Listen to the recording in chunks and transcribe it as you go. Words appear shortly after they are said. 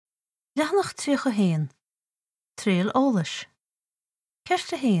Leanach tríocha héin. Triail Eolais.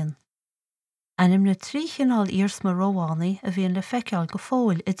 Ceiste héin. Anim na trí chinál írs mar róhánaí a bhíonn le feiceáil go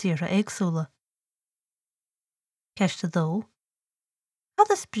fóil I ddíortha éagsúla. Ceiste dó.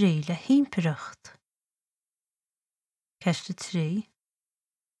 Cad is brí le hímpiricht. Ceiste trí.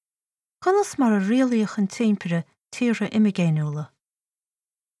 Conas mar a rialaíoch an timpire tíortha imigéiniúla.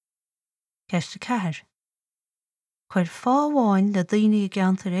 Ceiste ceathair. Chuir fáháin le daoine I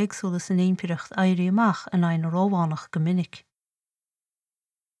gceantar éagsúla san impiricht éirí amach an aon róhánach go minic.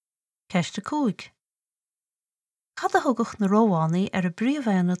 Ceiste cúig. Cad a thugach na róhánaí ar a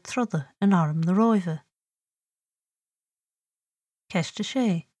bríomhhéanna troda an arm na róimhe. Ceiste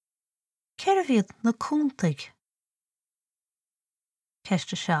sé. Céir a bhíad na cúntaigh.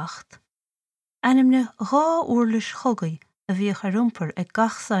 Ceiste seacht. Anim na dhá uirlis chogaí a bhíoch ar iompar ag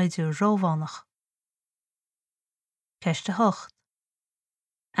gach saidú rómhánach. Ceiste hocht.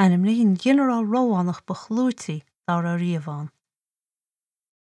 Anim na hín generál rómhánach ba chlúirtaí dar a riamháin.